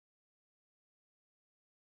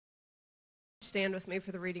stand with me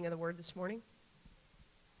for the reading of the word this morning?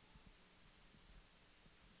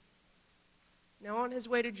 Now on his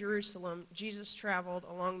way to Jerusalem, Jesus traveled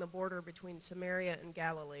along the border between Samaria and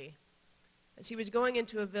Galilee. As he was going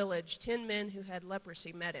into a village, 10 men who had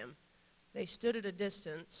leprosy met him. They stood at a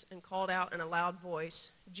distance and called out in a loud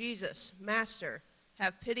voice, "Jesus, Master,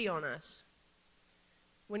 have pity on us."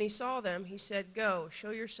 When he saw them, he said, "Go,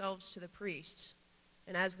 show yourselves to the priests."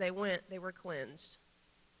 And as they went, they were cleansed.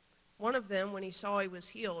 One of them, when he saw he was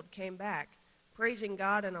healed, came back, praising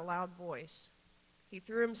God in a loud voice. He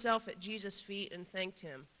threw himself at Jesus' feet and thanked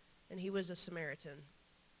him, and he was a Samaritan.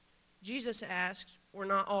 Jesus asked, "Were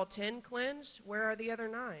not all 10 cleansed? Where are the other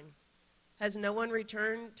 9? Has no one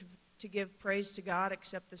returned to give praise to God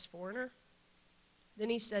except this foreigner?" Then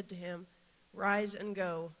he said to him, "Rise and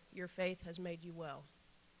go, your faith has made you well."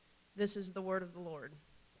 This is the word of the Lord.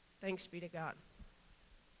 Thanks be to God.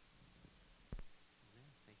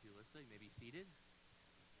 Thank you, Alyssa. You may be seated.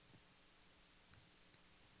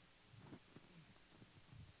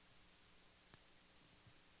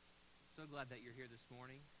 So glad that you're here this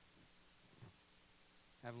morning.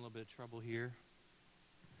 Having a little bit of trouble here.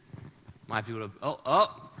 Might be able to,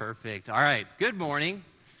 perfect. All right, good morning.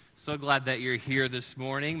 So glad that you're here this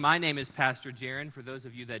morning. My name is Pastor Jaron, for those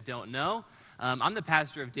of you that don't know. I'm the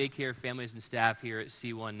pastor of Daycare Families and Staff here at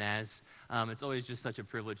C1 NAS. It's always just such a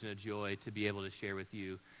privilege and a joy to be able to share with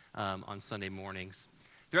you on Sunday mornings.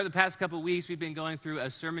 Throughout the past couple weeks, we've been going through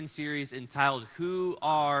a sermon series entitled, Who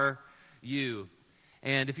Are You?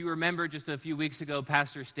 And if you remember, just a few weeks ago,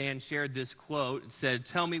 Pastor Stan shared this quote. It said,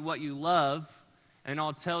 "Tell me what you love, and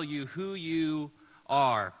I'll tell you who you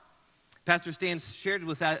are." Pastor Stan shared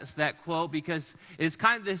with us that quote because it's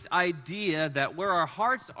kind of this idea that where our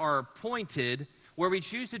hearts are pointed, where we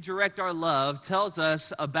choose to direct our love, tells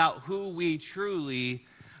us about who we truly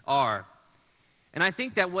are. And I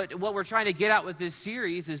think that what we're trying to get at with this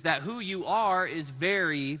series is that who you are is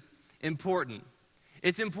very important.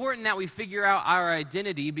 It's important that we figure out our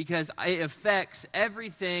identity because it affects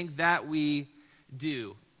everything that we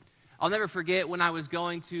do. I'll never forget when I was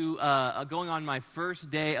going on my first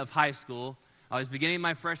day of high school. I was beginning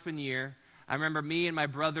my freshman year. I remember me and my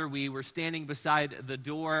brother, we were standing beside the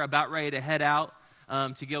door about ready to head out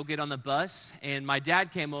to go get on the bus. And my dad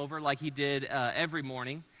came over like he did every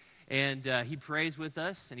morning. And he prays with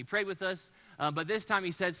us, and he prayed with us. But this time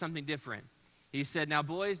he said something different. He said, now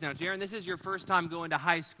Jaron, this is your first time going to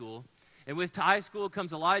high school. And with high school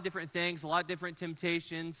comes a lot of different things, a lot of different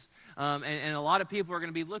temptations, and a lot of people are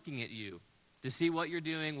going to be looking at you to see what you're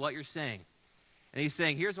doing, what you're saying. And he's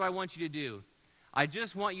saying, here's what I want you to do. I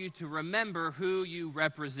just want you to remember who you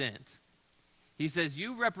represent. He says,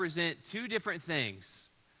 you represent 2 different things.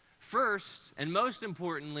 First, and most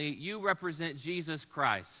importantly, you represent Jesus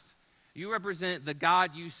Christ. You represent the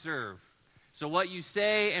God you serve. So what you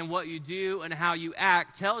say and what you do and how you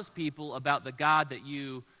act tells people about the God that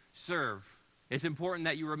you serve. It's important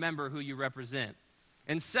that you remember who you represent.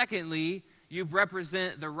 And secondly, you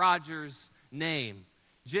represent the Rogers name.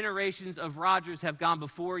 Generations of Rogers have gone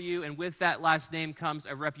before you, and with that last name comes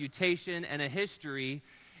a reputation and a history,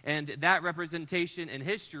 and that representation and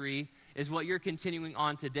history is what you're continuing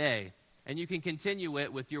on today. And you can continue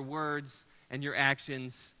it with your words and your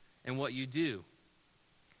actions and what you do.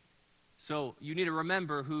 So you need to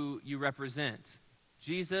remember who you represent.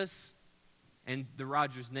 Jesus and the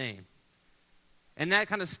Rogers name. And that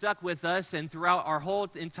kind of stuck with us, and throughout our whole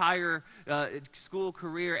entire school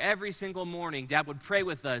career, every single morning, Dad would pray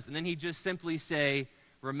with us, and then he'd just simply say,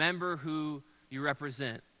 remember who you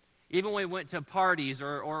represent. Even when we went to parties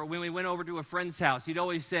or when we went over to a friend's house, he'd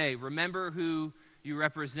always say, remember who you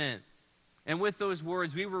represent. And with those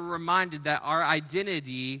words, we were reminded that our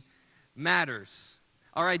identity matters.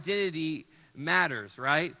 Our identity matters,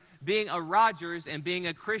 right? Being a Rogers and being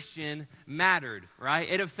a Christian mattered, right?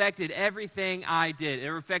 It affected everything I did.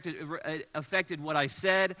 It affected what I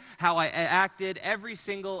said, how I acted, every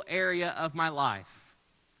single area of my life.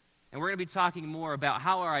 And we're going to be talking more about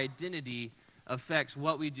how our identity affects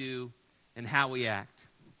what we do and how we act.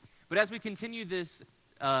 But as we continue this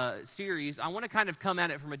series, I want to kind of come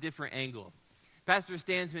at it from a different angle. Pastor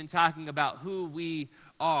Stan's been talking about who we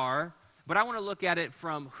are, but I want to look at it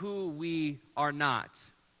from who we are not.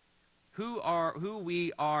 Who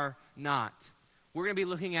we are not. We're going to be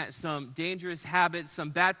looking at some dangerous habits,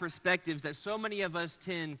 some bad perspectives that so many of us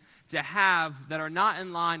tend to have that are not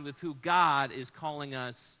in line with who God is calling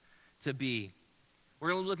us to be.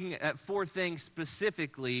 We're going to be looking at 4 things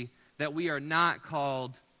specifically that we are not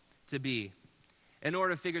called to be. In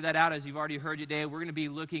order to figure that out, as you've already heard today, we're going to be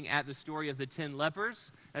looking at the story of the 10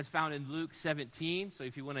 lepers. That's found in Luke 17. So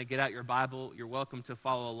if you want to get out your Bible, you're welcome to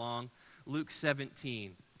follow along Luke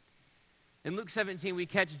 17. In Luke 17, we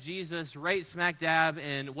catch Jesus right smack dab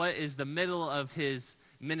in what is the middle of his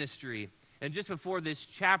ministry. And just before this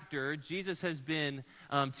chapter, Jesus has been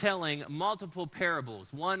telling multiple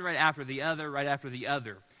parables, one right after the other, right after the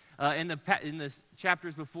other. In the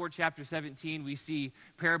chapters before chapter 17, we see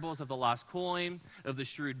parables of the lost coin, of the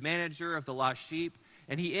shrewd manager, of the lost sheep.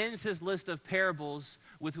 And he ends his list of parables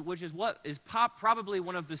with which is what is probably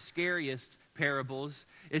one of the scariest parables.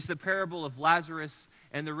 It's the parable of Lazarus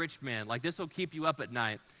and the rich man. Like, this will keep you up at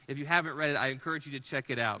night. If you haven't read it, I encourage you to check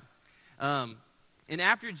it out. And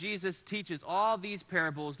after Jesus teaches all these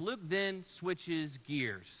parables, Luke then switches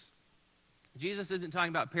gears. Jesus isn't talking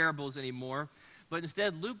about parables anymore, but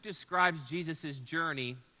instead Luke describes Jesus'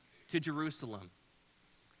 journey to Jerusalem.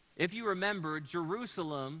 If you remember,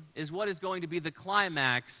 Jerusalem is what is going to be the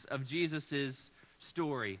climax of Jesus'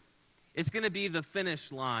 story. It's going to be the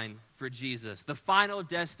finish line for Jesus, the final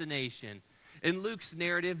destination. In Luke's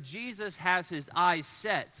narrative, Jesus has his eyes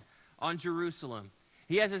set on Jerusalem.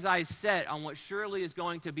 He has his eyes set on what surely is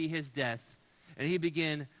going to be his death, and he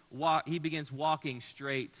begins walking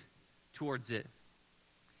straight towards it.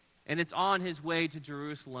 And it's on his way to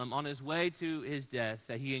Jerusalem, on his way to his death,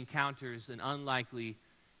 that he encounters an unlikely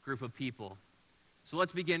group of people. So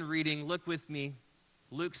let's begin reading. Look with me,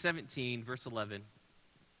 Luke 17, verse 11.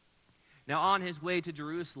 Now on his way to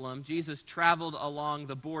Jerusalem, Jesus traveled along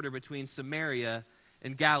the border between Samaria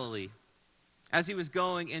and Galilee. As he was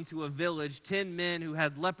going into a village, 10 men who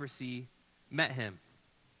had leprosy met him.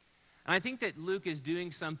 And I think that Luke is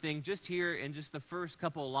doing something just here in just the first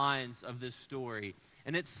couple lines of this story.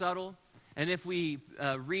 And it's subtle. And if we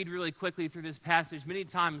read really quickly through this passage, many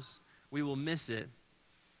times we will miss it.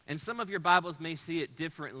 And some of your Bibles may see it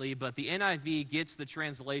differently, but the NIV gets the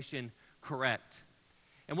translation correct.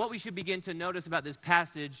 And what we should begin to notice about this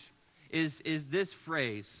passage is this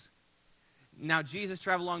phrase. Now Jesus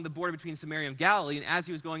traveled along the border between Samaria and Galilee, and as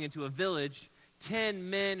he was going into a village, 10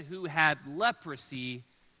 men who had leprosy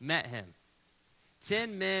met him.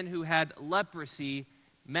 10 men who had leprosy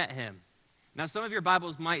met him. Now some of your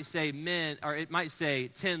Bibles might say men, or it might say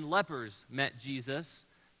 10 lepers met Jesus,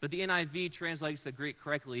 but the NIV translates the Greek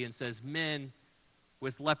correctly and says men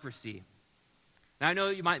with leprosy. Now I know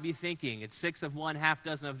you might be thinking, it's 6 of one, half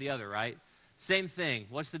dozen of the other, right? Same thing.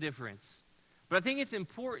 What's the difference? But I think it's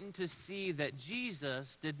important to see that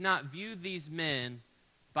Jesus did not view these men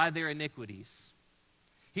by their iniquities.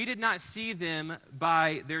 He did not see them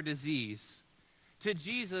by their disease. To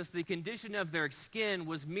Jesus, the condition of their skin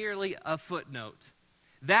was merely a footnote.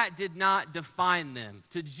 That did not define them.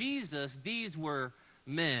 To Jesus, these were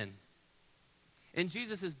men. In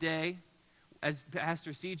Jesus' day, as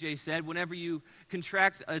Pastor CJ said, whenever you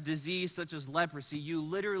contract a disease such as leprosy, you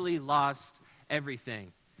literally lost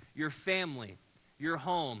everything. Your family, your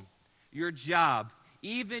home, your job,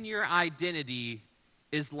 even your identity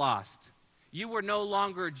is lost. You were no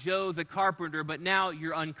longer Joe the carpenter, but now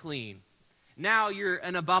you're unclean. Now you're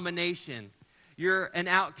an abomination. You're an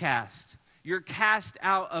outcast. You're cast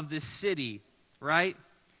out of the city, right?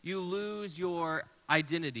 You lose your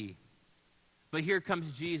identity. But here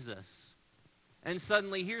comes Jesus. And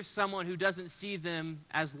suddenly here's someone who doesn't see them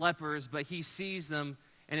as lepers, but he sees them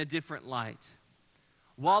in a different light.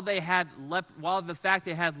 While the fact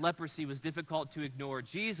they had leprosy was difficult to ignore,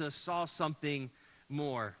 Jesus saw something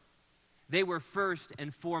more. They were first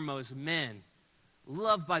and foremost men,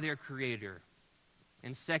 loved by their Creator.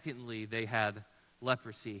 And secondly, they had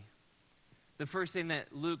leprosy. The first thing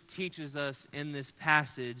that Luke teaches us in this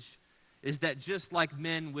passage is that just like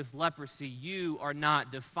men with leprosy, you are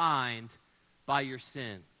not defined by your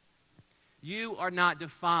sin. You are not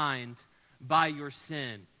defined by your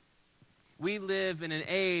sin. We live in an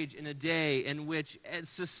age, in a day in which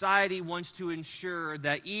society wants to ensure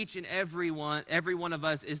that each and every one of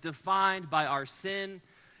us is defined by our sin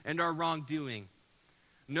and our wrongdoing.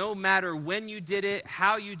 No matter when you did it,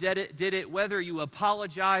 how you did it, whether you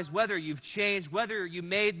apologize, whether you've changed, whether you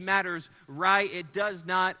made matters right, it does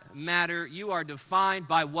not matter. You are defined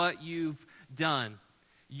by what you've done.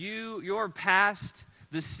 Your past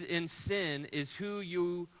in sin is who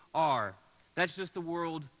you are. That's just the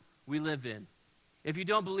world we live in. If you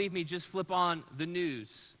don't believe me, just flip on the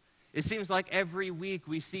news. It seems like every week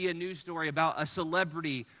we see a news story about a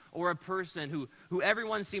celebrity or a person who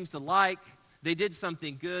everyone seems to like. They did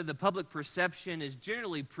something good. The public perception is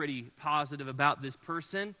generally pretty positive about this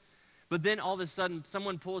person. But then all of a sudden,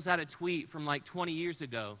 someone pulls out a tweet from like 20 years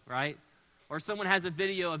ago, right? Or someone has a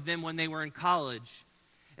video of them when they were in college.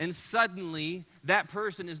 And suddenly, that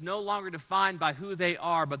person is no longer defined by who they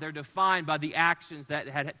are, but they're defined by the actions that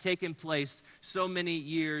had taken place so many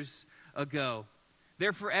years ago.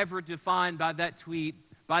 They're forever defined by that tweet,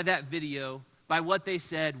 by that video, by what they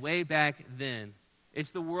said way back then. It's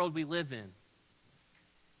the world we live in.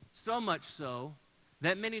 So much so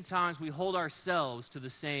that many times we hold ourselves to the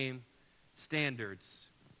same standards.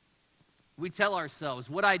 We tell ourselves,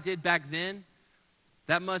 what I did back then,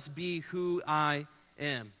 that must be who I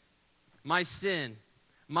am. My sin,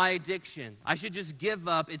 my addiction, I should just give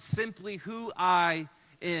up. It's simply who I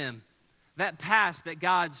am. That past that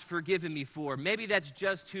God's forgiven me for, maybe that's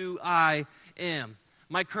just who I am.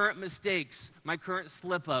 My current mistakes, my current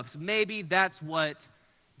slip-ups, maybe that's what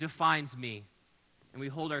defines me. And we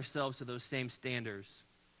hold ourselves to those same standards.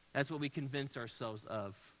 That's what we convince ourselves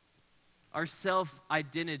of. Our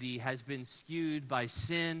self-identity has been skewed by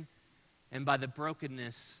sin and by the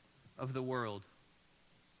brokenness of the world.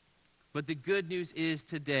 But the good news is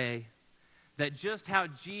today that just how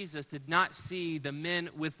Jesus did not see the men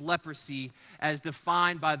with leprosy as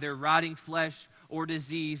defined by their rotting flesh or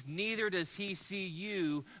disease, neither does he see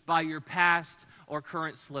you by your past or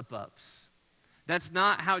current slip-ups. That's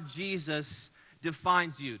not how Jesus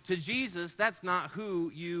defines you. To Jesus, that's not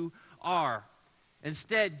who you are.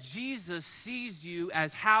 Instead, Jesus sees you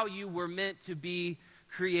as how you were meant to be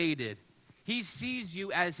created. He sees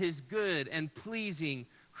you as his good and pleasing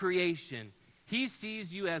creation. He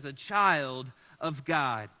sees you as a child of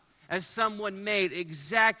God, as someone made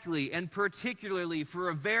exactly and particularly for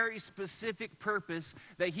a very specific purpose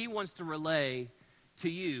that he wants to relay to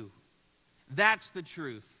you. That's the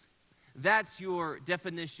truth. That's your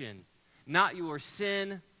definition. Not your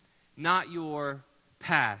sin, not your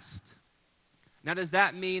past. Now, does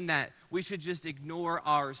that mean that we should just ignore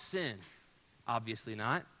our sin? Obviously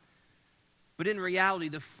not. But in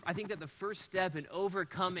reality, I think that the first step in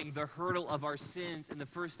overcoming the hurdle of our sins and the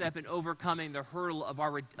first step in overcoming the hurdle of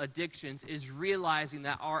our addictions is realizing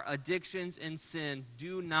that our addictions and sin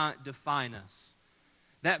do not define us.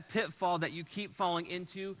 That pitfall that you keep falling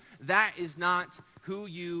into, that is not who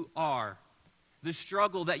you are. The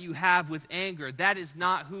struggle that you have with anger, that is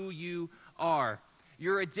not who you are.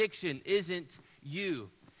 Your addiction isn't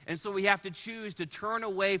you. And so we have to choose to turn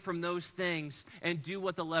away from those things and do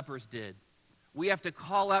what the lepers did. We have to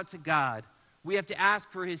call out to God. We have to ask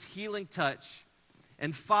for his healing touch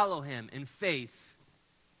and follow him in faith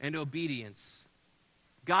and obedience.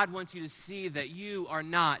 God wants you to see that you are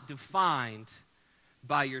not defined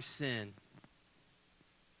by your sin.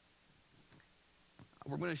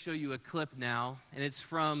 We're going to show you a clip now, and it's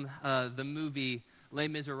from the movie Les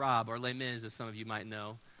Miserables, or Les Mis, as some of you might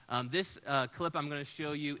know. This clip I'm going to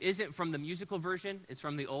show you isn't from the musical version. It's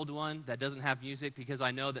from the old one that doesn't have music, because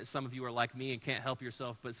I know that some of you are like me and can't help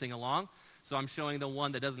yourself but sing along. So I'm showing the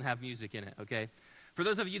one that doesn't have music in it, okay? For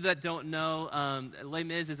those of you that don't know, Les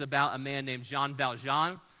Mis is about a man named Jean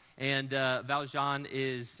Valjean. And Valjean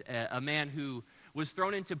is a man who was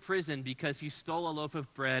thrown into prison because he stole a loaf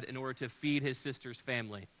of bread in order to feed his sister's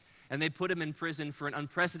family. And they put him in prison for an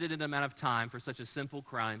unprecedented amount of time for such a simple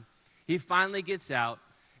crime. He finally gets out,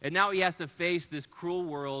 and now he has to face this cruel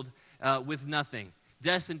world with nothing,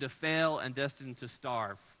 destined to fail and destined to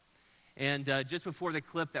starve. And just before the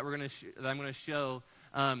clip that I'm going to show,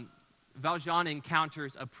 Valjean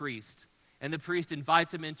encounters a priest. And the priest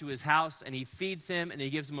invites him into his house, and he feeds him, and he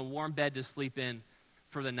gives him a warm bed to sleep in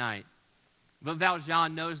for the night. But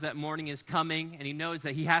Valjean knows that morning is coming, and he knows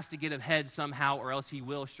that he has to get ahead somehow, or else he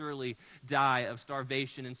will surely die of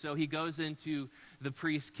starvation. And so he goes into the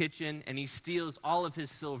priest's kitchen, and he steals all of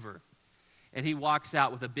his silver. And he walks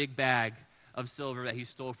out with a big bag of silver that he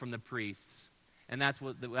stole from the priests. And that's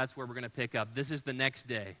where we're going to pick up. This is the next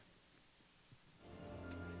day.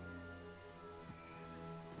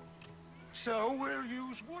 So we'll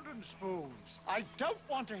use wooden spoons. I don't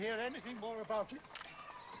want to hear anything more about it.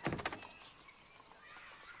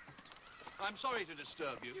 I'm sorry to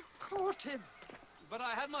disturb you, You caught him. but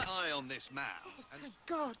I had my eye on this man. Thank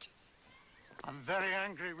God. I'm very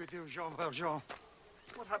angry with you, Jean Valjean.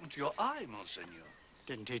 What happened to your eye, Monseigneur?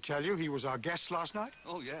 Didn't he tell you he was our guest last night?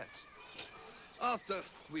 Oh, yes. After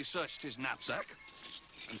we searched his knapsack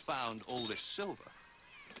and found all this silver,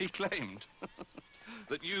 he claimed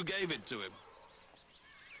that you gave it to him.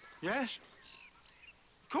 Yes.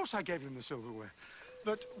 Of course I gave him the silverware.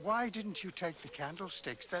 But why didn't you take the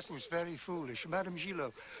candlesticks? That was very foolish. Madame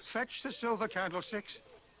Gillot, fetch the silver candlesticks.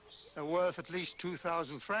 They're worth at least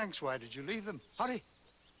 2,000 francs. Why did you leave them? Hurry.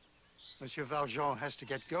 Monsieur Valjean has to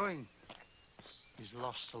get going. He's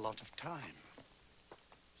lost a lot of time.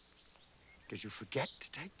 Did you forget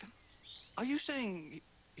to take them? Are you saying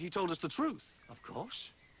he told us the truth? Of course.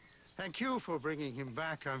 Thank you for bringing him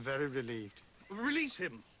back. I'm very relieved. Release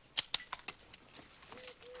him.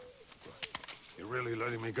 You're really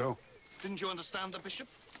letting me go? Didn't you understand the bishop?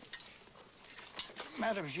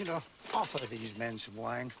 Madame Gillot, offer these men some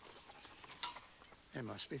wine. They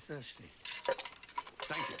must be thirsty.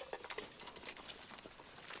 Thank you.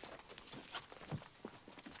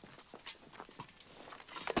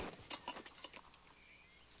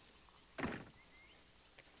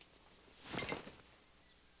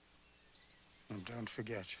 And don't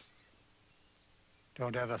forget.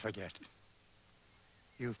 Don't ever forget.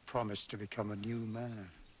 You've promised to become a new man.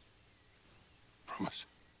 Promise.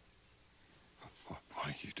 Why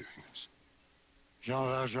are you doing this? Jean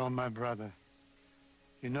Valjean, my brother,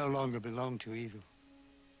 you no longer belong to evil.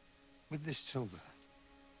 With this silver,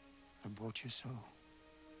 I bought your soul.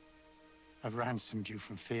 I've ransomed you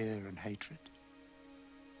from fear and hatred.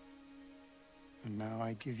 And now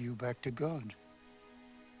I give you back to God.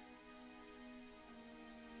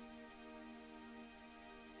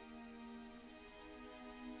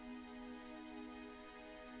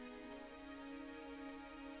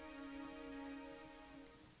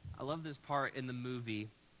 I love this part in the movie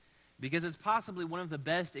because it's possibly one of the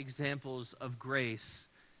best examples of grace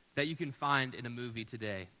that you can find in a movie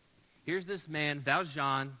today. Here's this man,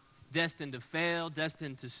 Valjean, destined to fail,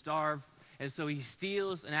 destined to starve, and so he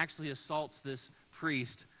steals and actually assaults this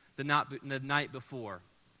priest the night before.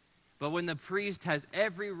 But when the priest has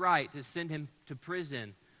every right to send him to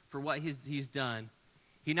prison for what he's done,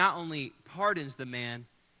 he not only pardons the man,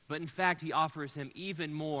 but in fact he offers him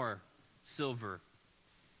even more silver.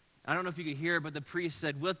 I don't know if you could hear it, but the priest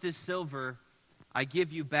said, "With this silver, I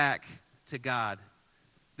give you back to God."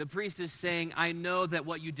 The priest is saying, I know that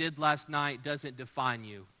what you did last night doesn't define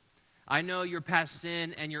you. I know your past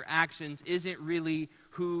sin and your actions isn't really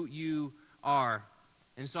who you are.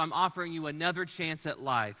 And so I'm offering you another chance at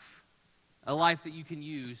life, a life that you can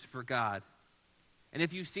use for God. And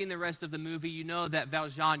if you've seen the rest of the movie, you know that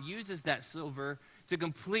Valjean uses that silver to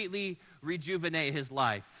completely rejuvenate his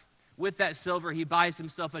life. With that silver, he buys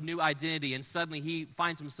himself a new identity, and suddenly he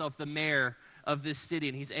finds himself the mayor of this city,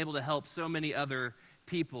 and he's able to help so many other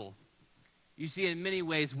people. You see, in many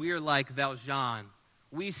ways, we are like Valjean.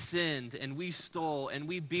 We sinned, and we stole, and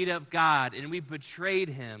we beat up God, and we betrayed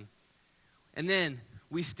him. And then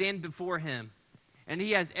we stand before him, and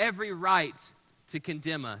he has every right to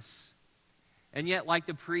condemn us. And yet, like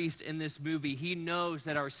the priest in this movie, he knows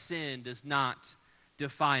that our sin does not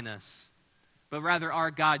define us. But rather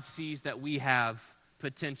our God sees that we have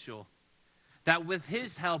potential. That with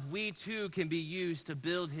his help, we too can be used to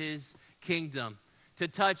build his kingdom, to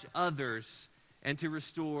touch others, and to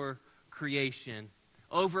restore creation.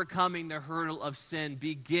 Overcoming the hurdle of sin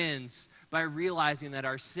begins by realizing that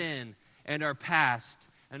our sin and our past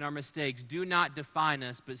and our mistakes do not define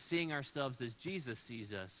us, but seeing ourselves as Jesus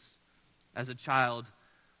sees us, as a child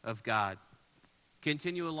of God.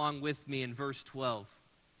 Continue along with me in verse 12.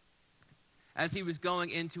 As he was going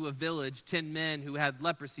into a village, 10 men who had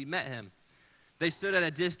leprosy met him. They stood at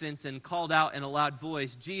a distance and called out in a loud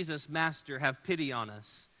voice, "Jesus, Master, have pity on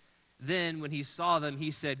us." Then when he saw them,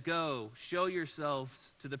 he said, "Go, show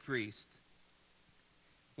yourselves to the priest."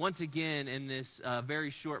 Once again, in this very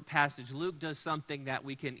short passage, Luke does something that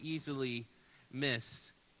we can easily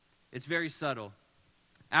miss. It's very subtle.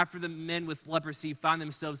 After the men with leprosy find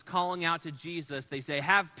themselves calling out to Jesus, they say,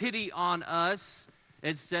 "Have pity on us."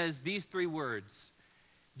 It says these three words: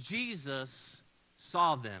 Jesus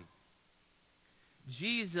saw them.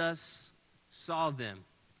 Jesus saw them.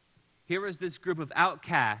 Here was this group of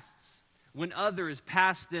outcasts. When others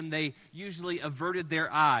passed them, they usually averted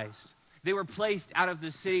their eyes. They were placed out of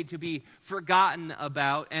the city to be forgotten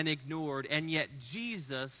about and ignored, and yet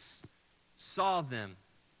Jesus saw them.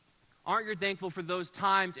 Aren't you thankful for those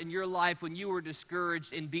times in your life when you were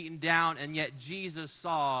discouraged and beaten down, and yet Jesus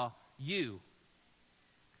saw you?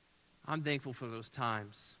 I'm thankful for those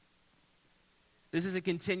times. This is a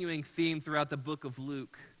continuing theme throughout the book of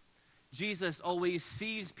Luke. Jesus always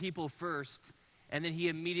sees people first, and then he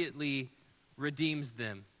immediately redeems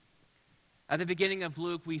them. At the beginning of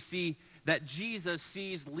Luke, we see that Jesus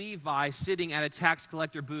sees Levi sitting at a tax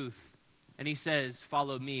collector booth, and he says,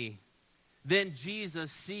 "Follow me." Then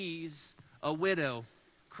Jesus sees a widow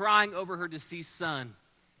crying over her deceased son,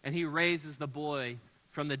 and he raises the boy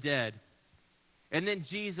from the dead. And then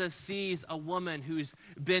Jesus sees a woman who's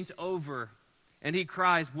bent over, and he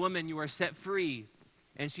cries, "Woman, you are set free."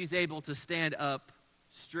 And she's able to stand up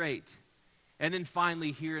straight. And then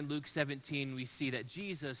finally, here in Luke 17, we see that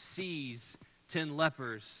Jesus sees 10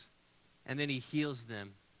 lepers, and then he heals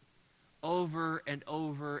them. Over and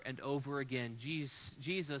over and over again,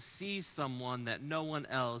 Jesus sees someone that no one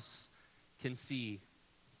else can see.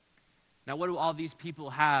 Now, what do all these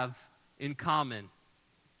people have in common?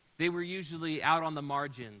 They were usually out on the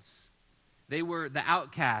margins. They were the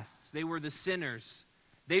outcasts. They were the sinners.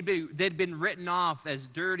 They'd been written off as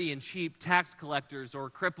dirty and cheap tax collectors or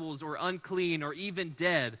cripples or unclean or even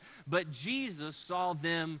dead. But Jesus saw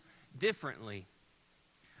them differently.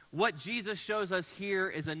 What Jesus shows us here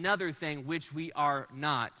is another thing which we are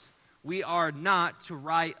not. We are not to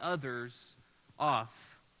write others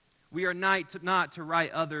off. We are not to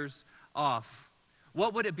write others off.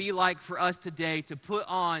 What would it be like for us today to put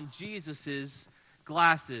on Jesus's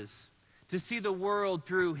glasses, to see the world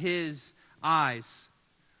through his eyes?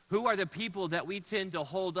 Who are the people that we tend to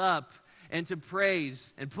hold up and to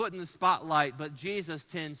praise and put in the spotlight, but Jesus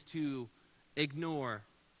tends to ignore?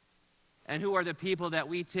 And who are the people that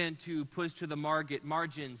we tend to push to the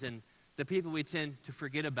margins and the people we tend to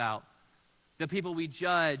forget about? The people we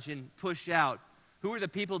judge and push out? Who are the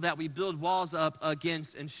people that we build walls up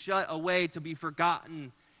against and shut away to be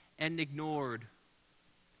forgotten and ignored?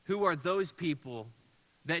 Who are those people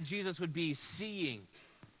that Jesus would be seeing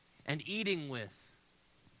and eating with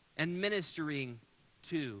and ministering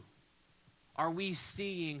to? Are we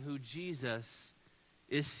seeing who Jesus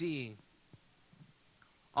is seeing?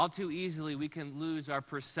 All too easily, we can lose our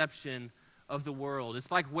perception of the world.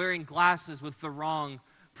 It's like wearing glasses with the wrong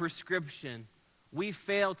prescription. We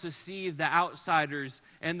fail to see the outsiders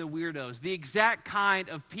and the weirdos, the exact kind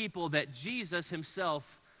of people that Jesus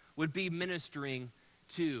himself would be ministering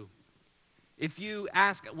to. If you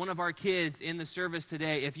ask one of our kids in the service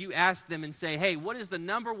today, if you ask them and say, hey, what is the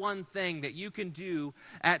number one thing that you can do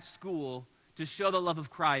at school to show the love of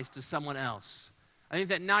Christ to someone else? I think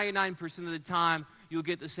that 99% of the time, you'll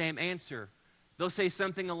get the same answer. They'll say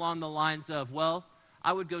something along the lines of, well,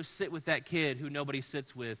 I would go sit with that kid who nobody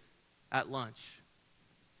sits with at lunch.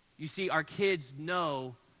 You see, our kids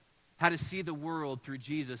know how to see the world through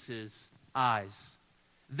Jesus' eyes.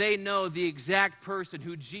 They know the exact person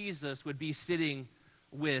who Jesus would be sitting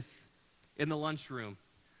with in the lunchroom.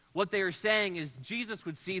 What they are saying is Jesus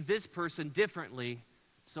would see this person differently,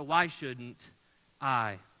 so why shouldn't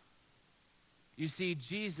I? You see,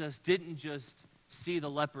 Jesus didn't just see the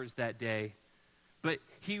lepers that day, but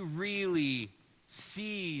he really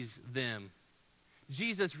sees them.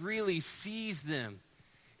 Jesus really sees them.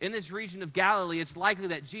 In this region of Galilee, it's likely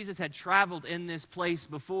that Jesus had traveled in this place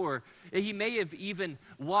before. He may have even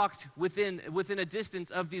walked within a distance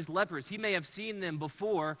of these lepers. He may have seen them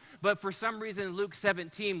before, but for some reason in Luke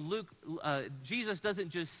 17, Jesus doesn't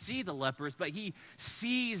just see the lepers, but he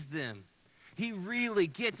sees them. He really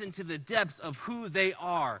gets into the depths of who they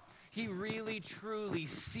are. He really, truly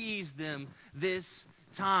sees them this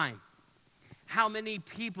time. How many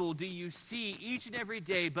people do you see each and every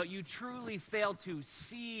day, but you truly fail to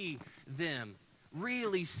see them,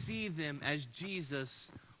 really see them as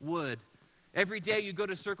Jesus would? Every day you go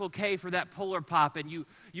to Circle K for that Polar Pop, and you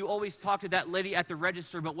always talk to that lady at the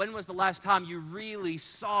register, but when was the last time you really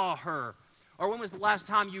saw her? Or when was the last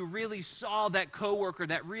time you really saw that coworker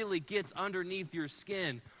that really gets underneath your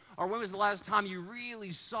skin? Or when was the last time you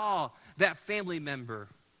really saw that family member?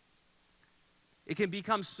 It can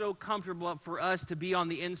become so comfortable for us to be on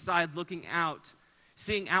the inside looking out,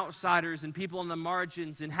 seeing outsiders and people on the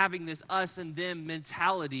margins and having this us and them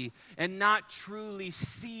mentality and not truly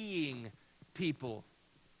seeing people.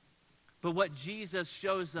 But what Jesus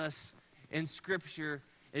shows us in Scripture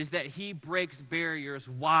is that he breaks barriers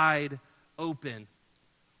wide open.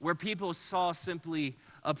 Where people saw simply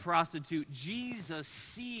a prostitute, Jesus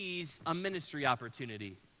sees a ministry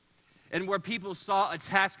opportunity. And where people saw a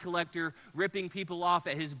tax collector ripping people off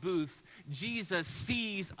at his booth, Jesus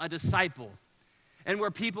sees a disciple. And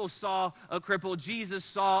where people saw a cripple, Jesus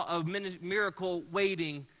saw a miracle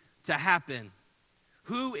waiting to happen.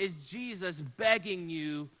 Who is Jesus begging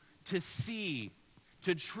you to see,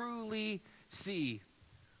 to truly see?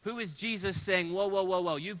 Who is Jesus saying,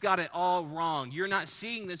 whoa, you've got it all wrong. You're not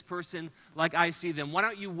seeing this person like I see them. Why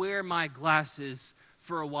don't you wear my glasses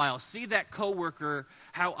for a while? See that coworker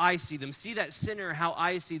how I see them. See that sinner how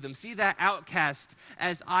I see them. See that outcast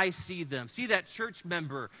as I see them. See that church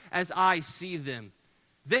member as I see them.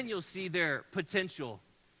 Then you'll see their potential.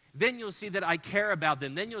 Then you'll see that I care about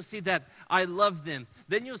them. Then you'll see that I love them.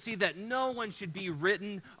 Then you'll see that no one should be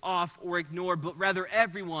written off or ignored, but rather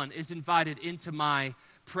everyone is invited into my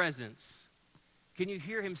presence. Can you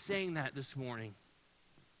hear him saying that this morning?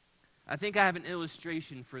 I think I have an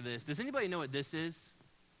illustration for this. Does anybody know what this is?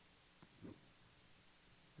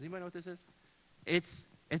 Does anybody know what this is? It's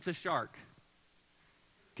a shark.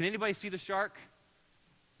 Can anybody see the shark?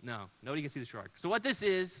 No, nobody can see the shark. So what this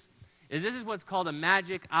is what's called a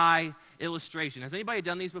magic eye illustration. Has anybody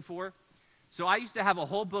done these before? So I used to have a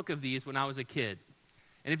whole book of these when I was a kid.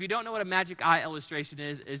 And if you don't know what a magic eye illustration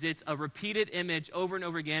is it's a repeated image over and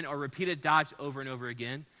over again or repeated dots over and over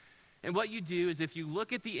again. And what you do is if you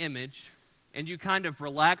look at the image and you kind of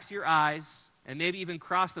relax your eyes and maybe even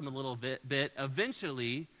cross them a little bit,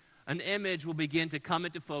 eventually an image will begin to come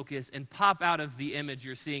into focus and pop out of the image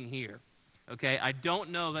you're seeing here. Okay, I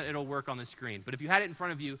don't know that it'll work on the screen, but if you had it in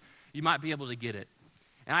front of you, you might be able to get it.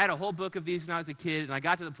 And I had a whole book of these when I was a kid, and I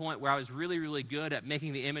got to the point where I was really, really good at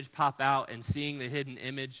making the image pop out and seeing the hidden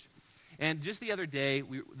image. And just the other day,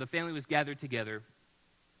 the family was gathered together,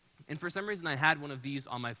 and for some reason I had one of these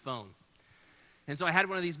on my phone. And so I had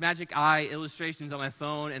one of these magic eye illustrations on my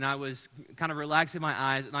phone, and I was kind of relaxing my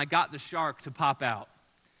eyes, and I got the shark to pop out.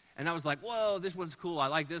 And I was like, whoa, this one's cool, I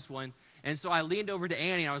like this one. And so I leaned over to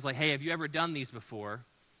Annie, and I was like, hey, have you ever done these before?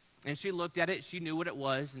 And she looked at it, she knew what it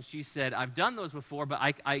was, and she said, I've done those before, but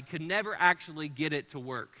I could never actually get it to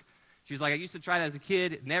work. She's like, I used to try it as a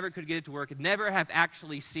kid, never could get it to work, never have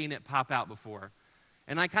actually seen it pop out before.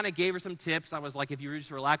 And I kind of gave her some tips. I was like, if you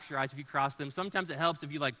just relax your eyes, if you cross them, sometimes it helps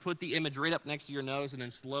if you like put the image right up next to your nose and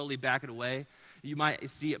then slowly back it away. You might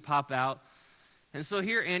see it pop out. And so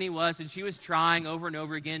here Annie was, and she was trying over and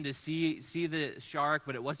over again to see the shark,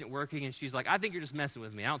 but it wasn't working. And she's like, I think you're just messing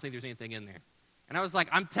with me. I don't think there's anything in there. And I was like,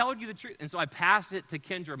 I'm telling you the truth. And so I passed it to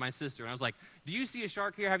Kendra, my sister, and I was like, do you see a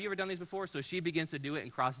shark here? Have you ever done these before? So she begins to do it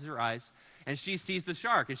and crosses her eyes, and she sees the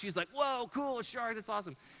shark. And she's like, whoa, cool, a shark, that's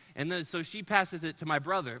awesome. And then so she passes it to my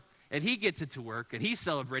brother, and he gets it to work, and he's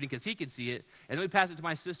celebrating because he can see it. And then we pass it to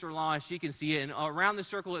my sister-in-law, and she can see it. And around the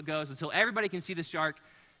circle it goes until everybody can see the shark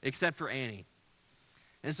except for Annie.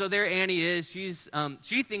 And so there Annie is. She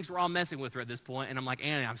thinks we're all messing with her at this point. And I'm like,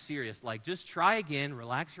 Annie, I'm serious. Like, just try again.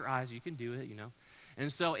 Relax your eyes. You can do it, you know.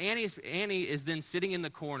 And so Annie is then sitting in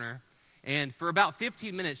the corner. And for about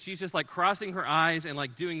 15 minutes, she's just like crossing her eyes and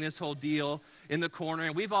like doing this whole deal in the corner.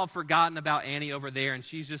 And we've all forgotten about Annie over there. And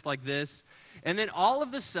she's just like this. And then all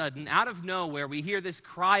of a sudden, out of nowhere, we hear this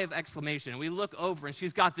cry of exclamation. And we look over, and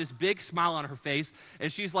she's got this big smile on her face.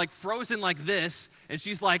 And she's like frozen like this. And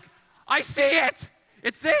she's like, I see it.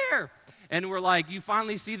 It's there. And we're like, you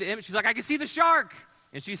finally see the image? She's like, I can see the shark.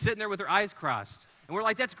 And she's sitting there with her eyes crossed. And we're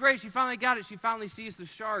like, that's great. She finally got it. She finally sees the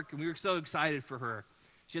shark. And we were so excited for her.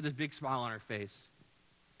 She had this big smile on her face.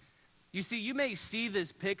 You see, you may see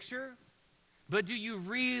this picture, but do you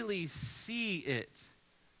really see it?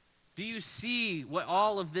 Do you see what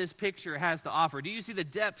all of this picture has to offer? Do you see the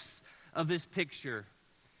depths of this picture?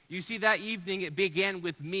 You see, that evening it began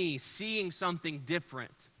with me seeing something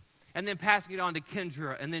different, and then passing it on to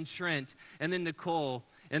Kendra, and then Trent, and then Nicole,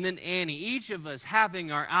 and then Annie, each of us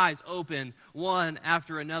having our eyes open one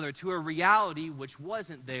after another to a reality which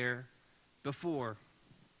wasn't there before.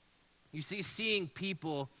 You see, seeing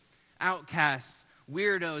people, outcasts,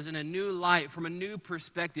 weirdos in a new light, from a new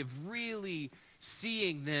perspective, really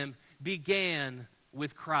seeing them began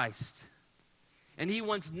with Christ. And he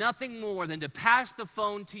wants nothing more than to pass the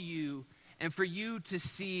phone to you and for you to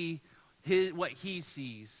see what he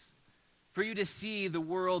sees, for you to see the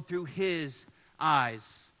world through his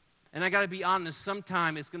eyes. And I got to be honest,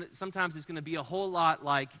 sometimes it's going to be a whole lot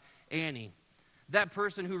like Annie. That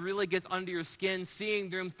person who really gets under your skin, seeing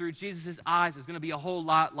them through Jesus' eyes, is going to be a whole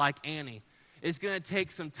lot like Annie. It's going to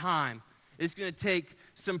take some time. It's going to take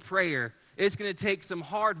some prayer. It's going to take some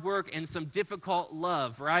hard work and some difficult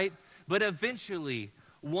love, right? But eventually,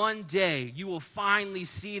 one day, you will finally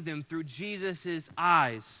see them through Jesus'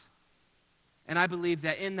 eyes. And I believe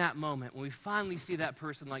that in that moment, when we finally see that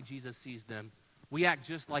person like Jesus sees them, we act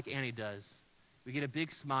just like Annie does. We get a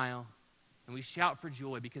big smile, and we shout for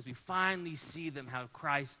joy because we finally see them how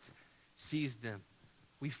Christ sees them.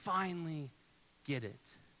 We finally get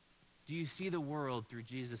it. Do you see the world through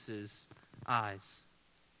Jesus' eyes?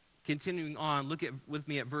 Continuing on, look with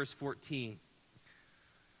me at verse 14.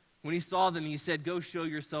 When he saw them, he said, go show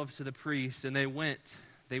yourselves to the priests. And they went.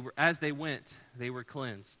 As they went, they were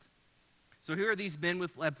cleansed. So here are these men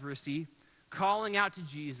with leprosy calling out to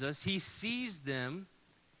Jesus. He sees them,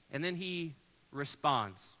 and then he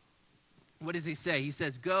responds. What does he say? He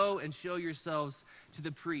says, go and show yourselves to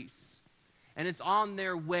the priests. And it's on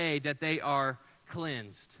their way that they are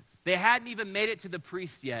cleansed. They hadn't even made it to the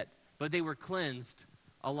priest yet, but they were cleansed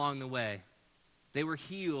along the way. They were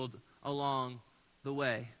healed along the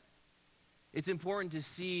way. It's important to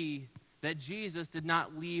see that Jesus did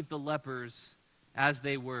not leave the lepers as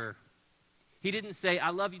they were. He didn't say, I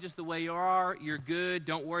love you just the way you are, you're good,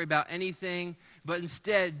 don't worry about anything. But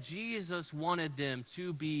instead, Jesus wanted them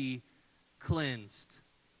to be cleansed.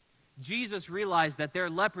 Jesus realized that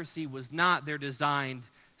their leprosy was not their designed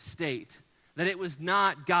state, that it was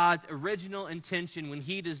not God's original intention when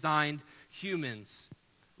he designed humans.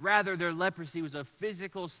 Rather, their leprosy was a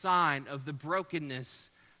physical sign of the brokenness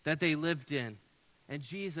that they lived in. And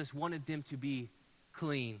Jesus wanted them to be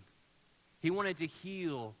clean. He wanted to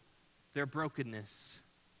heal their brokenness.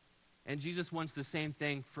 And Jesus wants the same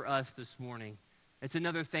thing for us this morning. It's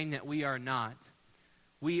another thing that we are not.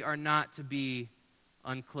 We are not to be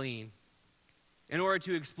unclean. In order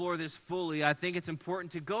to explore this fully, I think it's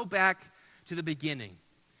important to go back to the beginning,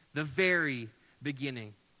 the very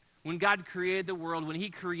beginning. When God created the world, when he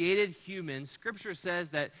created humans, Scripture says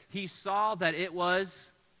that he saw that it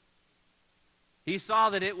was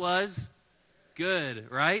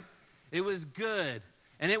good, right? It was good,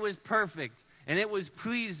 and it was perfect, and it was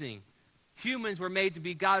pleasing. Humans were made to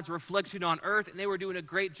be God's reflection on earth, and they were doing a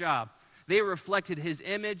great job. They reflected his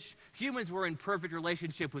image. Humans were in perfect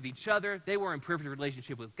relationship with each other. They were in perfect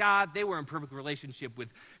relationship with God. They were in perfect relationship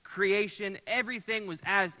with creation. Everything was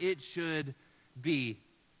as it should be.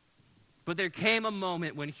 But there came a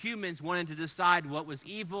moment when humans wanted to decide what was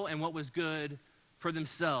evil and what was good for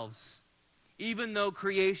themselves. Even though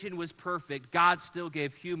creation was perfect, God still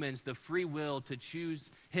gave humans the free will to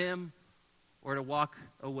choose him or to walk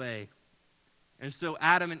away. And so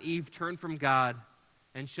Adam and Eve turned from God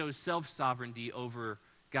and chose self-sovereignty over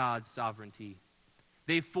God's sovereignty.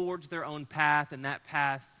 They forged their own path, and that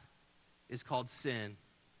path is called sin.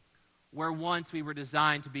 Where once we were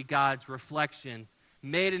designed to be God's reflection,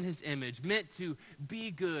 made in his image, meant to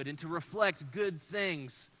be good and to reflect good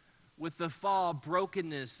things, with the fall,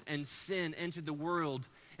 brokenness and sin entered the world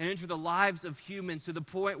and entered the lives of humans to the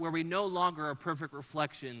point where we no longer are perfect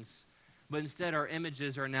reflections, but instead our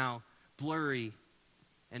images are now blurry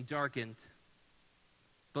and darkened.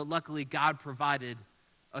 But luckily, God provided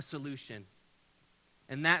a solution.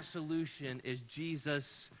 And that solution is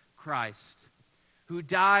Jesus Christ, who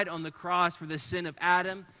died on the cross for the sin of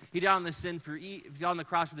Adam. He died on the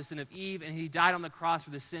cross for the sin of Eve, and he died on the cross for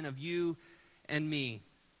the sin of you and me.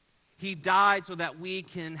 He died so that we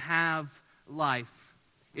can have life.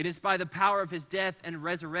 It is by the power of his death and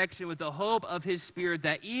resurrection with the hope of his Spirit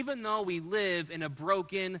that even though we live in a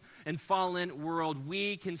broken and fallen world,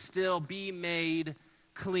 we can still be made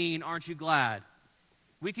clean. Aren't you glad?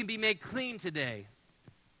 We can be made clean today.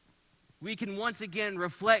 We can once again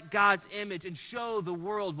reflect God's image and show the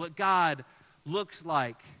world what God looks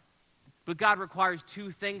like. But God requires two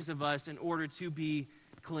things of us in order to be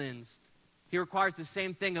cleansed. He requires the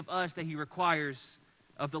same thing of us that he requires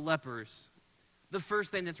of the lepers. The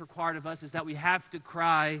first thing that's required of us is that we have to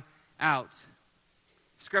cry out.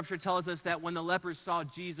 Scripture tells us that when the lepers saw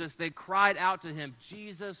Jesus, they cried out to him,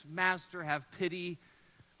 "Jesus, Master, have pity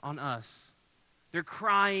on us." They're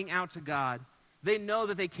crying out to God. They know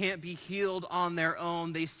that they can't be healed on their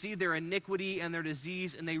own. They see their iniquity and their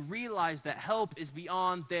disease, and they realize that help is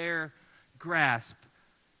beyond their grasp.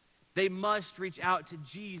 They must reach out to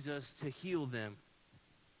Jesus to heal them.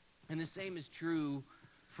 And the same is true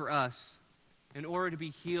for us. In order to be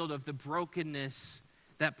healed of the brokenness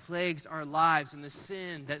that plagues our lives and the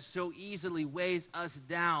sin that so easily weighs us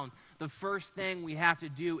down, the first thing we have to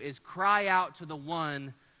do is cry out to the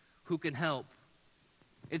one who can help.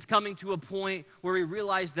 It's coming to a point where we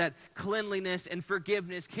realize that cleanliness and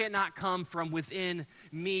forgiveness cannot come from within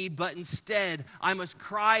me, but instead I must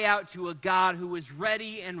cry out to a God who is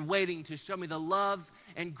ready and waiting to show me the love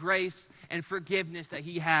and grace and forgiveness that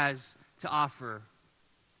he has to offer.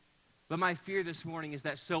 But my fear this morning is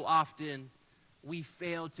that so often we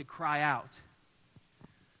fail to cry out.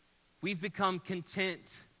 We've become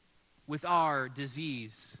content with our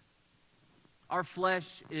disease. Our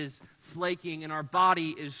flesh is flaking and our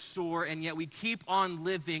body is sore, and yet we keep on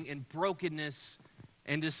living in brokenness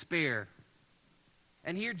and despair.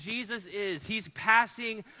 And here Jesus is. He's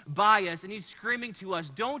passing by us and he's screaming to us,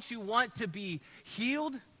 "Don't you want to be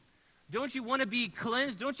healed? Don't you want to be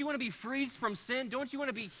cleansed? Don't you want to be freed from sin? Don't you want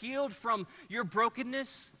to be healed from your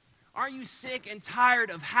brokenness? Aren't you sick and tired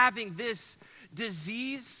of having this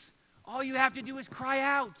disease? All you have to do is cry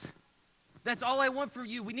out. That's all I want for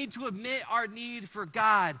you." We need to admit our need for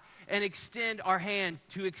God and extend our hand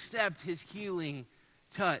to accept his healing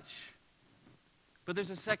touch. But there's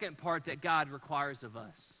a second part that God requires of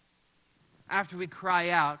us. After we cry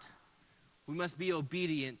out, we must be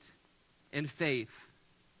obedient in faith.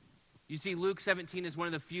 You see, Luke 17 is one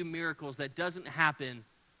of the few miracles that doesn't happen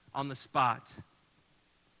on the spot.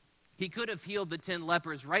 He could have healed the 10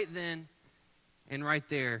 lepers right then and right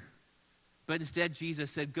there. But instead,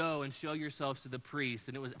 Jesus said, "Go and show yourselves to the priest."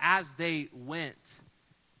 And it was as they went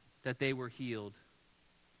that they were healed.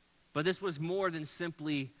 But this was more than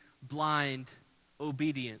simply blind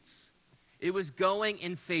obedience. It was going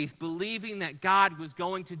in faith, believing that God was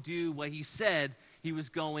going to do what he said he was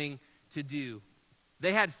going to do.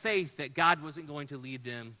 They had faith that God wasn't going to lead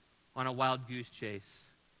them on a wild goose chase.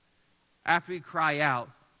 After we cry out,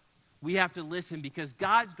 we have to listen because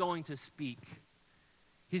God's going to speak.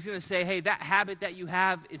 He's going to say, hey, that habit that you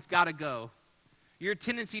have, it's got to go. Your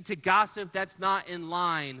tendency to gossip, that's not in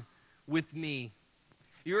line with me.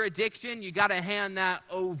 Your addiction, you got to hand that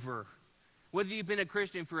over. Whether you've been a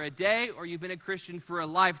Christian for a day or you've been a Christian for a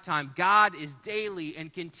lifetime, God is daily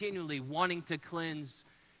and continually wanting to cleanse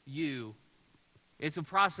you. It's a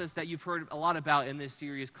process that you've heard a lot about in this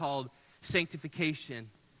series called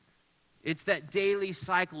sanctification. It's that daily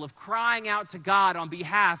cycle of crying out to God on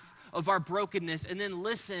behalf of our brokenness and then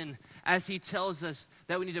listen as he tells us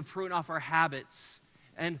that we need to prune off our habits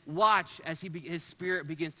and watch as his Spirit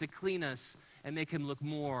begins to clean us and make him look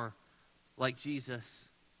more like Jesus.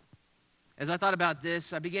 As I thought about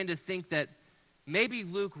this, I began to think that maybe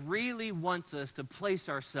Luke really wants us to place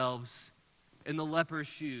ourselves in the leper's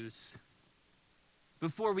shoes.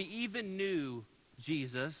 Before we even knew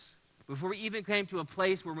Jesus, before we even came to a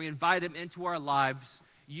place where we invite him into our lives,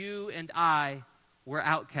 you and I were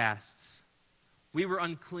outcasts. We were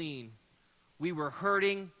unclean. We were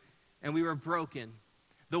hurting and we were broken.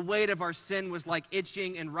 The weight of our sin was like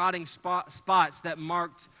itching and rotting spots that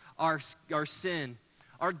marked our sin.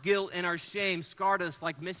 Our guilt and our shame scarred us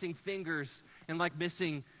like missing fingers and like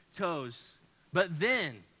missing toes. But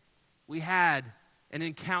then we had an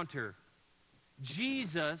encounter.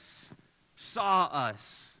 Jesus saw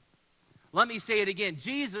us. Let me say it again.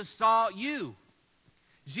 Jesus saw you.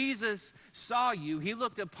 Jesus saw you. He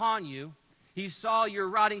looked upon you. He saw your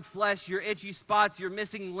rotting flesh, your itchy spots, your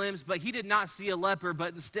missing limbs, but he did not see a leper,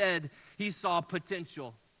 but instead he saw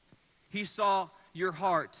potential. He saw your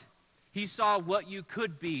heart. He saw what you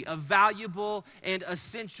could be, a valuable and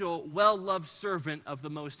essential, well-loved servant of the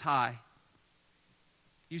Most High.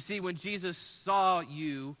 You see, when Jesus saw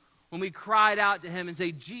you, when we cried out to him and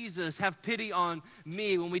say, Jesus, have pity on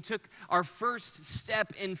me, when we took our first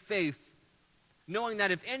step in faith, knowing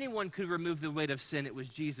that if anyone could remove the weight of sin, it was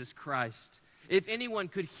Jesus Christ. If anyone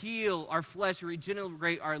could heal our flesh or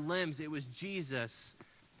regenerate our limbs, it was Jesus.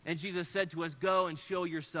 And Jesus said to us, go and show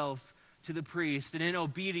yourself to the priest. And in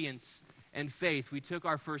obedience and faith, we took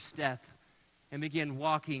our first step and began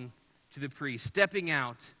walking to the priest, stepping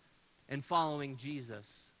out and following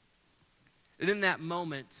Jesus. And in that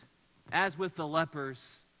moment, as with the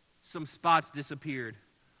lepers, some spots disappeared.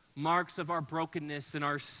 Marks of our brokenness and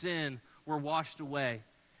our sin were washed away.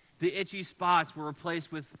 The itchy spots were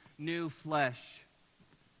replaced with new flesh.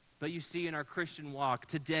 But you see, in our Christian walk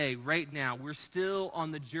today, right now, we're still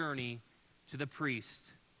on the journey to the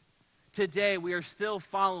priest. Today, we are still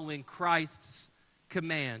following Christ's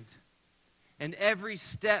command. And every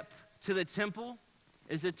step to the temple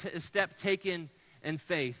is a step taken in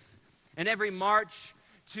faith. And every march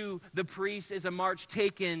to the priest is a march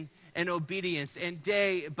taken in obedience. And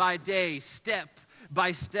day by day, step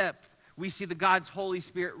by step, we see the God's Holy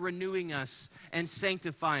Spirit renewing us and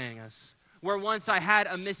sanctifying us. Where once I had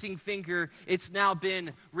a missing finger, it's now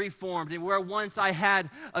been reformed. And where once I had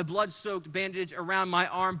a blood-soaked bandage around my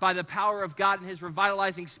arm, by the power of God and his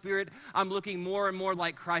revitalizing Spirit, I'm looking more and more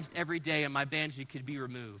like Christ every day, and my bandage could be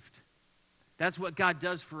removed. That's what God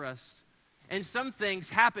does for us. And some things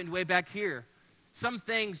happened way back here. Some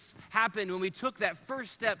things happened when we took that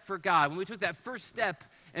first step for God, when we took that first step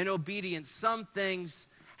in obedience. Some things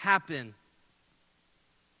happened.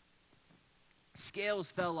 Scales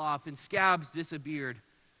fell off and scabs disappeared.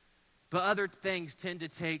 But other things tend to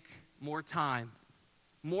take more time,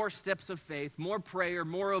 more steps of faith, more prayer,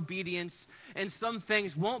 more obedience. And some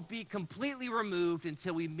things won't be completely removed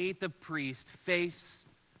until we meet the priest face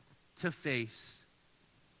to face.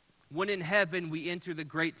 When in heaven we enter the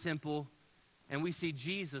great temple and we see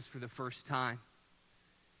Jesus for the first time.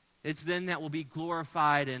 It's then that we'll be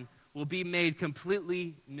glorified and will be made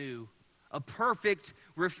completely new. A perfect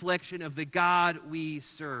reflection of the God we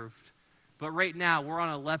served. But right now, we're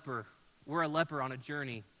a leper on a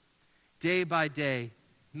journey. Day by day,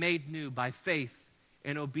 made new by faith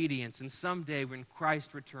and obedience. And someday when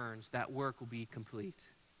Christ returns, that work will be complete.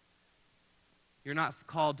 You're not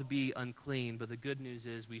called to be unclean, but the good news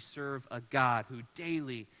is we serve a God who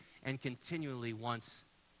daily and continually wants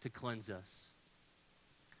to cleanse us.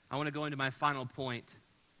 I want to go into my final point.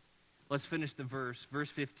 Let's finish the verse.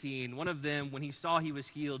 Verse 15. One of them, when he saw he was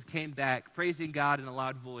healed, came back, praising God in a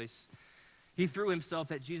loud voice. He threw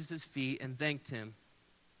himself at Jesus' feet and thanked him.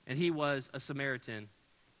 And he was a Samaritan.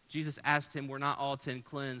 Jesus asked him, were not all 10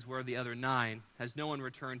 cleansed? Where are the other 9? Has no one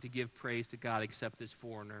returned to give praise to God except this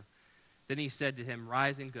foreigner? Then he said to him,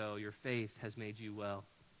 rise and go. Your faith has made you well.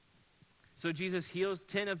 So Jesus heals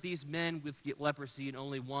 10 of these men with leprosy, and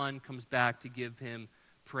only one comes back to give him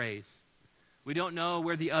praise. We don't know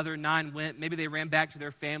where the other 9 went. Maybe they ran back to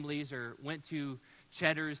their families or went to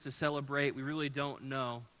Cheddar's to celebrate. We really don't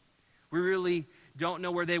know. We really don't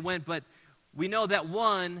know where they went, but we know that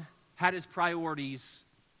one had his priorities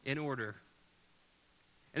in order.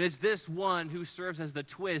 And it's this one who serves as the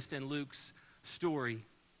twist in Luke's story.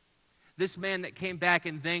 This man that came back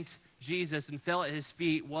and thanked Jesus and fell at his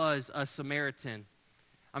feet was a Samaritan.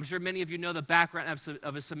 I'm sure many of you know the background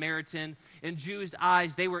of a Samaritan. In Jews'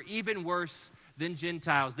 eyes, they were even worse than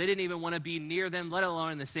Gentiles. They didn't even want to be near them, let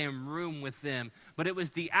alone in the same room with them. But it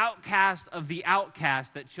was the outcast of the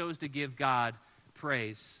outcast that chose to give God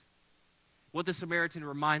praise. What the Samaritan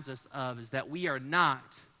reminds us of is that we are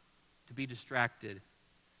not to be distracted.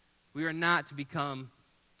 We are not to become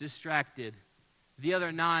distracted. The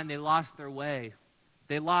other 9, they lost their way.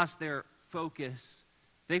 They lost their focus.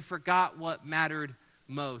 They forgot what mattered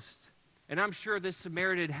most. And I'm sure this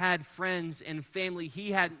Samaritan had friends and family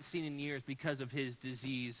he hadn't seen in years because of his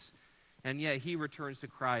disease. And yet he returns to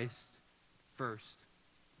Christ first.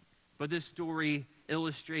 But this story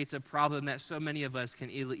illustrates a problem that so many of us can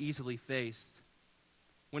easily face.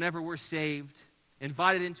 Whenever we're saved,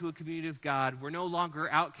 invited into a community of God, we're no longer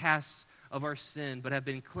outcasts of our sin, but have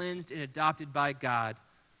been cleansed and adopted by God.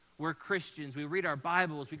 We're Christians. We read our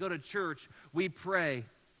Bibles. We go to church. We pray.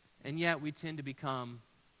 And yet we tend to become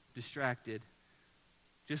distracted.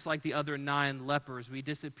 Just like the other 9 lepers, we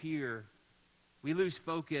disappear. We lose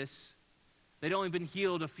focus. They'd only been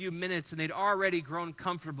healed a few minutes, and they'd already grown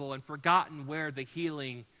comfortable and forgotten where the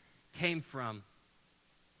healing came from.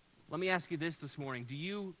 Let me ask you this morning. Do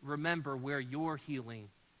you remember where your healing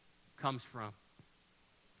comes from?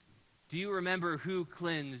 Do you remember who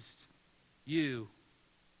cleansed you?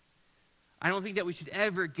 I don't think that we should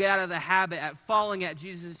ever get out of the habit at falling at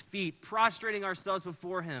Jesus' feet, prostrating ourselves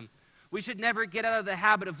before him. We should never get out of the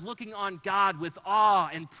habit of looking on God with awe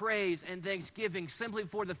and praise and thanksgiving simply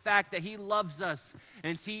for the fact that he loves us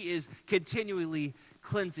and he is continually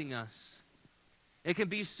cleansing us. It can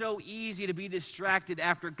be so easy to be distracted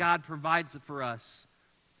after God provides it for us.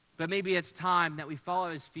 But maybe it's time that we fall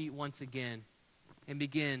at his feet once again and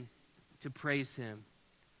begin to praise him.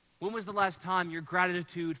 When was the last time your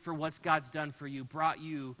gratitude for what God's done for you brought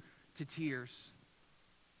you to tears?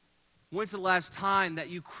 When's the last time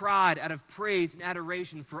that you cried out of praise and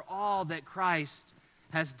adoration for all that Christ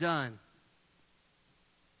has done?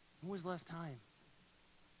 When was the last time?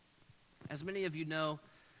 As many of you know,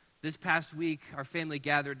 this past week, our family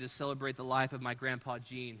gathered to celebrate the life of my grandpa,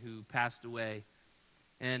 Gene, who passed away.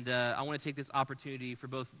 And I want to take this opportunity for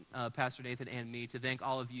both Pastor Nathan and me to thank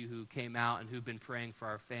all of you who came out and who've been praying for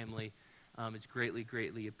our family. It's greatly,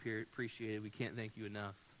 greatly appreciated. We can't thank you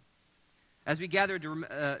enough. As we gathered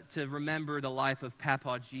to remember the life of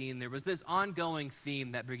Papa Gene, there was this ongoing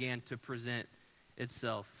theme that began to present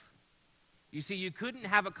itself. You see, you couldn't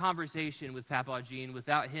have a conversation with Papa Gene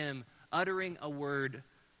without him uttering a word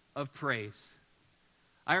of praise.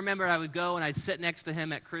 I remember I would go and I'd sit next to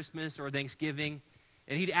him at Christmas or Thanksgiving,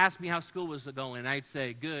 and he'd ask me how school was going, and I'd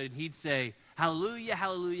say, good. And he'd say, hallelujah,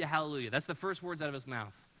 hallelujah, hallelujah. That's the first words out of his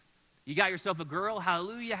mouth. You got yourself a girl?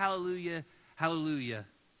 Hallelujah, hallelujah, hallelujah.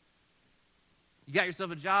 You got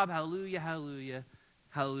yourself a job? Hallelujah, hallelujah,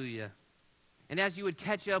 hallelujah. And as you would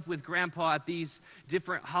catch up with Grandpa at these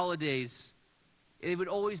different holidays, it would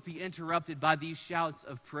always be interrupted by these shouts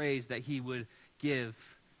of praise that he would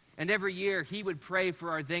give. And every year, he would pray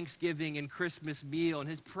for our Thanksgiving and Christmas meal, and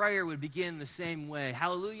his prayer would begin the same way.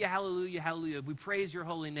 Hallelujah, hallelujah, hallelujah. We praise your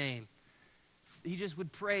holy name. He just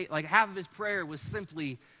would pray, like half of his prayer was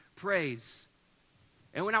simply praise.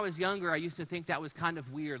 And when I was younger, I used to think that was kind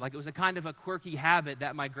of weird. Like it was a kind of a quirky habit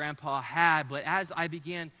that my grandpa had. But as I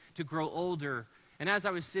began to grow older, and as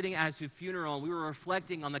I was sitting at his funeral, and we were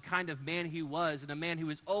reflecting on the kind of man he was, and a man who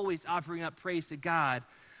was always offering up praise to God,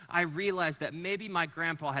 I realized that maybe my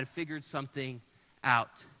grandpa had figured something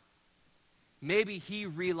out. Maybe he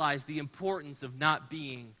realized the importance of not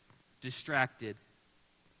being distracted.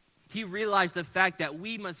 He realized the fact that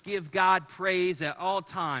we must give God praise at all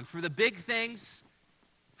times, for the big things,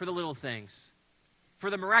 for the little things, for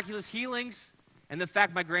the miraculous healings, and the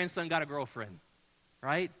fact my grandson got a girlfriend,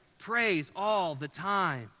 right? Praise all the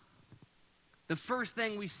time. The first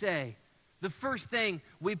thing we say, the first thing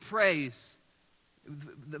we praise,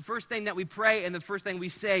 the first thing that we pray and the first thing we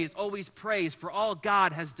say is always praise for all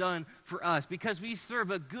God has done for us, because we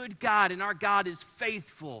serve a good God and our God is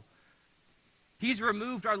faithful. He's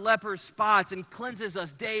removed our leper spots and cleanses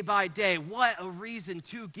us day by day. What a reason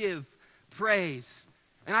to give praise.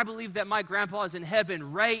 And I believe that my grandpa is in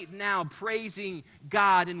heaven right now praising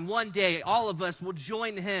God. And one day, all of us will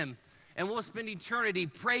join him. And we'll spend eternity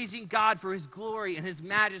praising God for his glory and his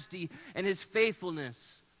majesty and his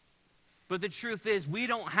faithfulness. But the truth is, we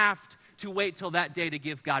don't have to wait till that day to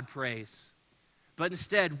give God praise. But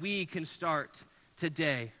instead, we can start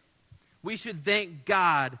today. We should thank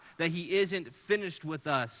God that he isn't finished with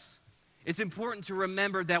us. It's important to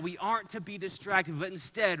remember that we aren't to be distracted, but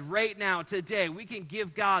instead, right now, today, we can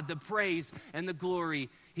give God the praise and the glory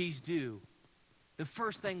he's due. The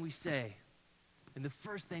first thing we say and the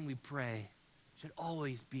first thing we pray should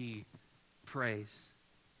always be praise.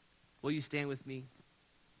 Will you stand with me?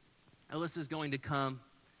 Alyssa's going to come.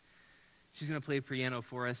 She's going to play piano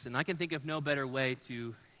for us, and I can think of no better way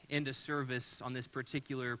to end a service on this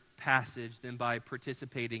particular passage than by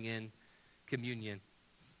participating in communion.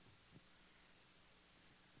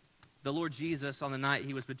 The Lord Jesus, on the night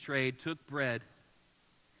he was betrayed, took bread,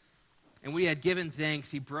 and when he had given thanks,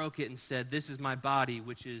 he broke it and said, "This is my body,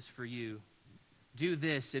 which is for you. Do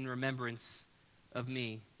this in remembrance of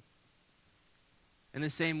me." In the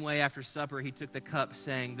same way, after supper, he took the cup,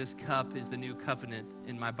 saying, "This cup is the new covenant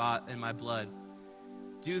in my blood.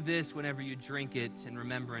 Do this whenever you drink it in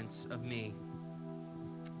remembrance of me.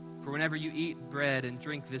 For whenever you eat bread and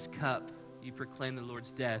drink this cup, you proclaim the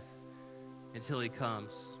Lord's death until he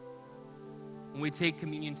comes." When we take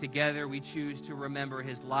communion together, we choose to remember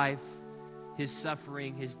his life, his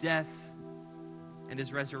suffering, his death, and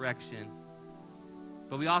his resurrection.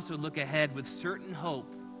 But we also look ahead with certain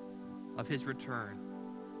hope of his return.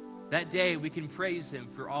 That day, we can praise him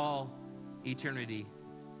for all eternity.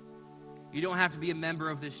 You don't have to be a member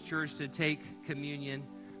of this church to take communion,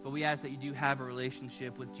 but we ask that you do have a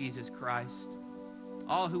relationship with Jesus Christ.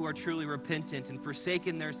 All who are truly repentant and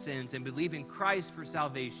forsaken their sins and believe in Christ for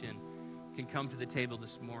salvation can come to the table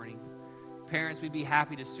this morning. Parents, we'd be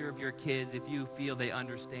happy to serve your kids if you feel they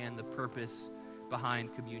understand the purpose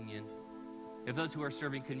behind communion. If those who are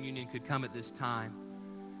serving communion could come at this time.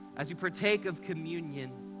 As you partake of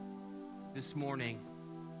communion this morning,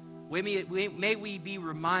 may we be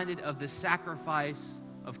reminded of the sacrifice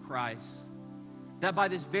of Christ. That by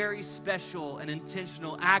this very special and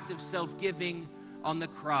intentional act of self-giving on the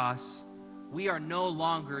cross, we are no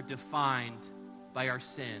longer defined by our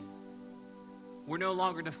sin. We're no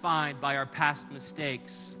longer defined by our past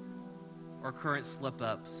mistakes or current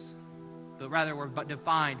slip-ups, but rather we're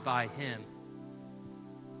defined by him.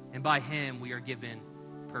 And by him we are given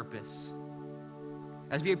purpose.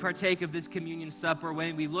 As we partake of this communion supper,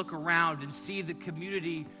 when we look around and see the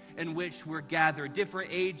community in which we're gathered, different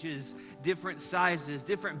ages, different sizes,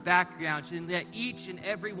 different backgrounds, and that each and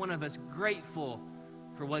every one of us grateful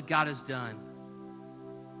for what God has done.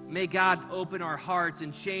 May God open our hearts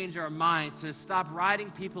and change our minds to stop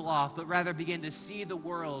writing people off, but rather begin to see the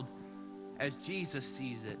world as Jesus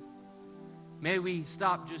sees it. May we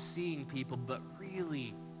stop just seeing people, but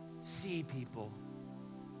really see people.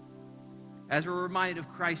 As we're reminded of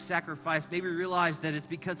Christ's sacrifice, may we realize that it's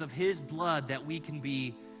because of his blood that we can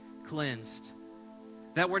be cleansed.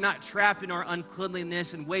 That we're not trapped in our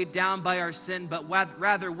uncleanliness and weighed down by our sin, but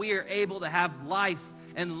rather we are able to have life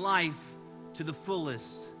and life to the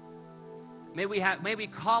fullest. May we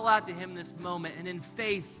call out to him this moment and in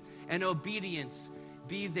faith and obedience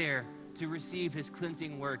be there to receive his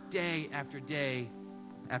cleansing work day after day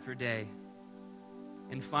after day.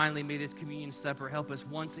 And finally, may this communion supper help us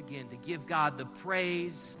once again to give God the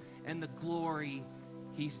praise and the glory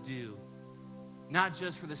he's due. Not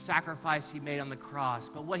just for the sacrifice he made on the cross,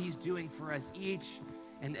 but what he's doing for us each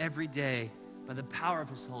and every day by the power of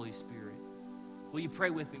his Holy Spirit. Will you pray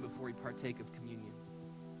with me before we partake of communion?